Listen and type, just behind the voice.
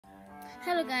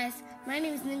Hello guys, my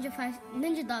name is Ninja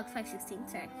Dog 516,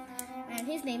 sorry. And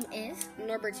his name is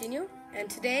Norbertino, and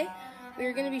today we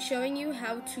are going to be showing you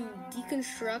how to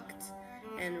deconstruct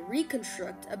and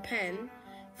reconstruct a pen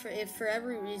if for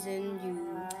every reason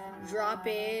you drop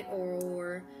it,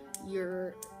 or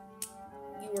you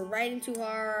were writing too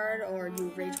hard, or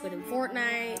you rage quit in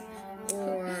Fortnite,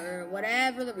 or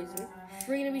whatever the reason.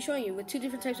 We're going to be showing you with two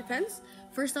different types of pens.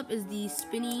 First up is the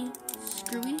spinny,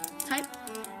 screwy type,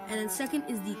 and then second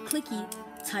is the clicky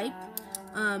type.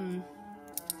 I'm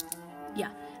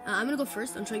gonna go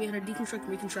first. I'm showing you how to deconstruct and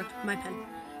reconstruct my pen.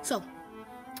 So,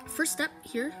 first step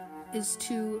here is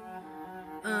to,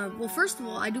 first of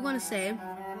all, I do want to say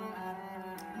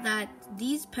that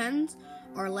these pens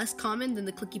are less common than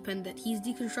the clicky pen that he's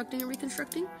deconstructing and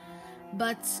reconstructing.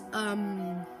 But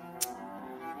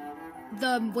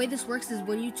the way this works is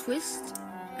when you twist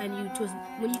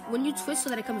when you twist so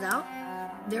that it comes out,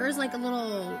 there is like a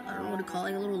little, I don't know what to call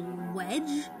it, like a little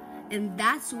wedge, and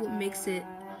that's what makes it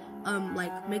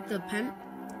make the pen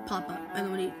pop up. And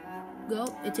then when you go,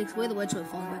 it takes away the wedge so it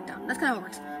falls back down. That's kind of how it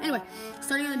works. Anyway,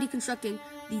 starting on the deconstructing,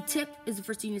 the tip is the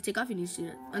first thing you need to take off. You need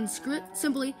to unscrew it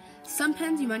simply. Some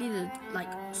pens you might need to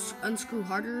unscrew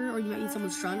harder, or you might need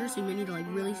someone stronger, so you might need to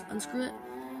really unscrew it.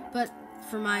 But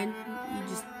for mine, you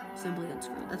just simply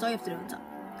unscrew it. That's all you have to do on top.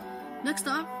 Next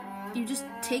up, you just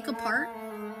take apart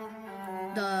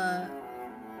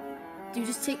you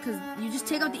just take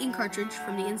out the ink cartridge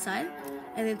from the inside,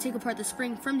 and then take apart the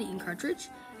spring from the ink cartridge.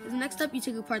 And the next up, you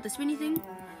take apart the spinny thing,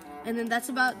 and then that's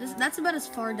about as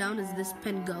far down as this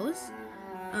pen goes.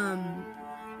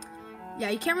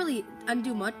 You can't really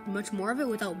undo much more of it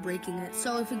without breaking it.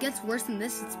 So if it gets worse than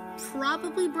this, it's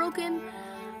probably broken,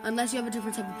 unless you have a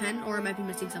different type of pen, or it might be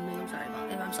missing something. I'm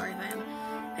sorry if I am.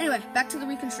 Anyway, back to the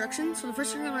reconstruction. So the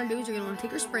first thing you're going to want to do is you're going to want to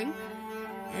take your spring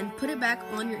and put it back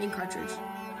on your ink cartridge,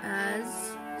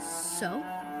 as so,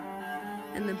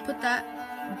 and then put that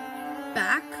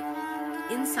back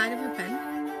inside of your pen,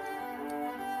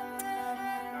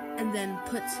 and then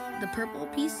put the purple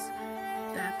piece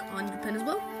back on your pen as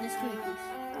well. the screw piece.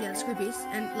 Yeah, the screw piece.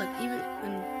 And look, even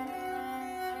when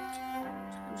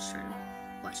I'm just trying to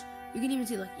watch, you can even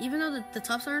see, even though the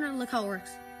top's are on, look how it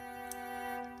works.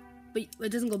 But it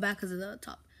doesn't go back because of the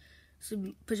top. So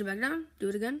push it back down, do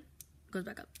it again, it goes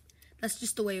back up. That's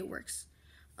just the way it works.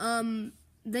 Then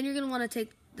you're going to want to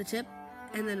take the tip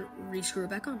and then re-screw it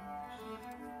back on.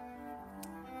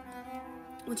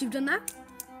 Once you've done that,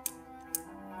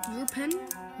 your pen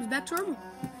is back to normal.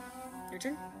 Your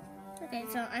turn. Okay,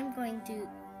 so I'm going to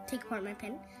take apart my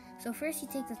pen. So first you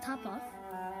take the top off.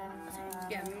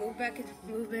 Yeah, move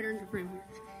better into frame.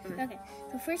 Okay,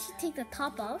 so first you take the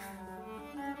top off.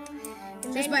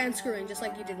 And Just by unscrewing, just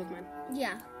like you did with mine.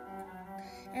 Yeah.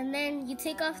 And then you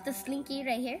take off the slinky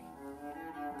right here.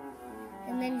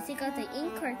 And then you take out the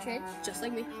ink cartridge. Just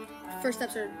like me. First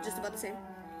steps are just about the same.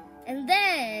 And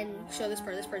then Show this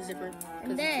part. This part is different.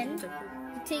 And then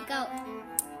you take out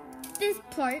this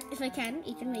part, if I can.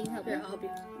 Ethan, may you help me? Yeah, I'll help you.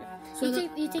 Yeah. So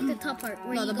you take the top part.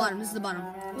 The bottom. This is the bottom.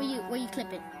 Where you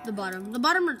clip it. The bottom.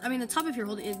 The top if you're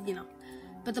holding it,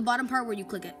 But the bottom part where you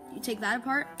click it, you take that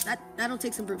apart. That'll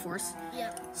take some brute force.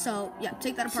 Yeah. So yeah,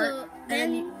 take that apart, So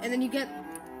and then you get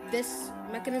this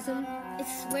mechanism.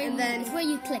 It's where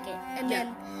you click it, and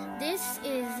then this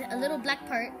is a little black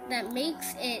part that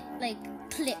makes it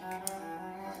click.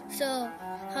 So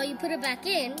how you put it back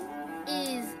in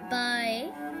is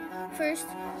by first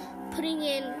putting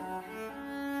in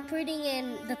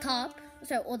the top,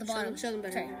 or the bottom. Show them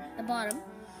better. Sorry, the bottom.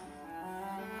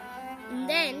 And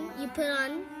then you put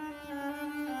on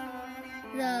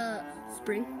the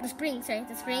spring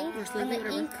on the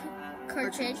ink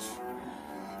cartridge.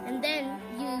 And then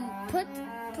you put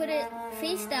it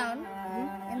face down,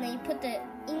 and then you put the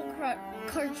ink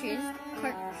cartridge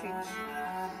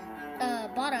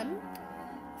bottom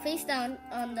face down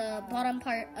on the bottom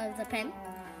part of the pen.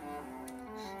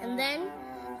 And then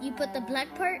you put the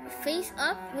black part face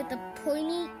up with the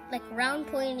pointy, round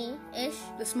pointy-ish.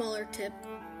 The smaller tip.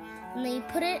 And then you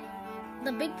put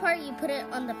the big part, you put it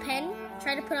on the pen.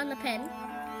 Try to put on the pen.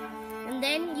 And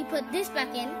then you put this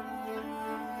back in.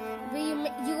 But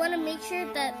you want to make sure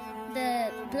that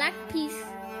the black piece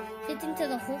fits into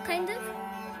the hole, kind of.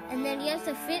 And then you have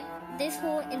to fit this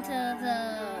hole into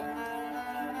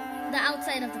the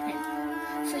outside of the pen.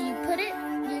 So you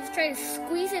just try to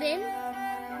squeeze it in.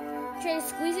 Try to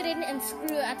squeeze it in and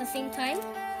screw it at the same time.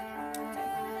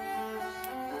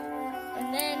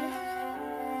 And then,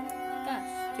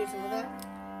 Do you feel that?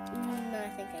 No, I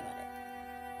think I got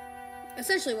it.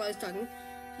 Essentially, while I was talking,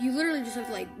 you literally just have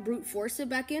to brute force it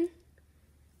back in.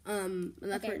 And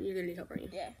that's where you're gonna need help, aren't you?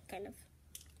 Yeah, kind of.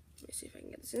 Let me see if I can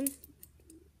get this in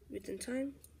within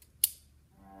time.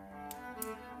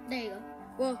 There you go.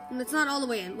 Well, it's not all the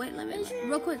way in. Wait, let me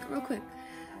real quick.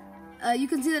 You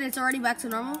can see that it's already back to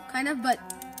normal, kind of, but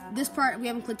this part we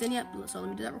haven't clicked in yet, so let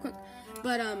me do that real quick.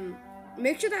 But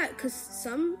make sure that, because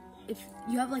if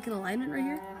you have like an alignment right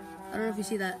here, I don't know if you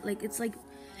see that, like it's like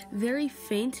very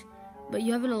faint, but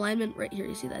you have an alignment right here.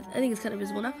 You see that? I think it's kind of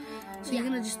visible now. So you're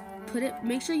gonna just put it.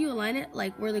 Make sure you align it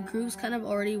like where the grooves kind of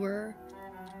already were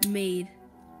made,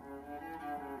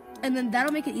 and then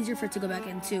that'll make it easier for it to go back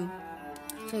in too.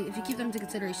 So if you keep that into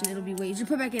consideration, it'll be way easier.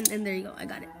 Put back in, and there you go. I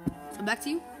got it. So back to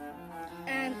you.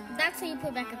 And that's how you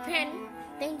put back a pen.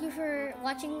 Thank you for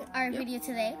watching our video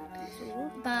today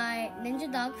by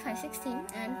Ninja Dog 516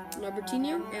 and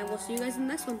Norbertino, and we'll see you guys in the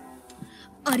next one.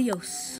 Adios.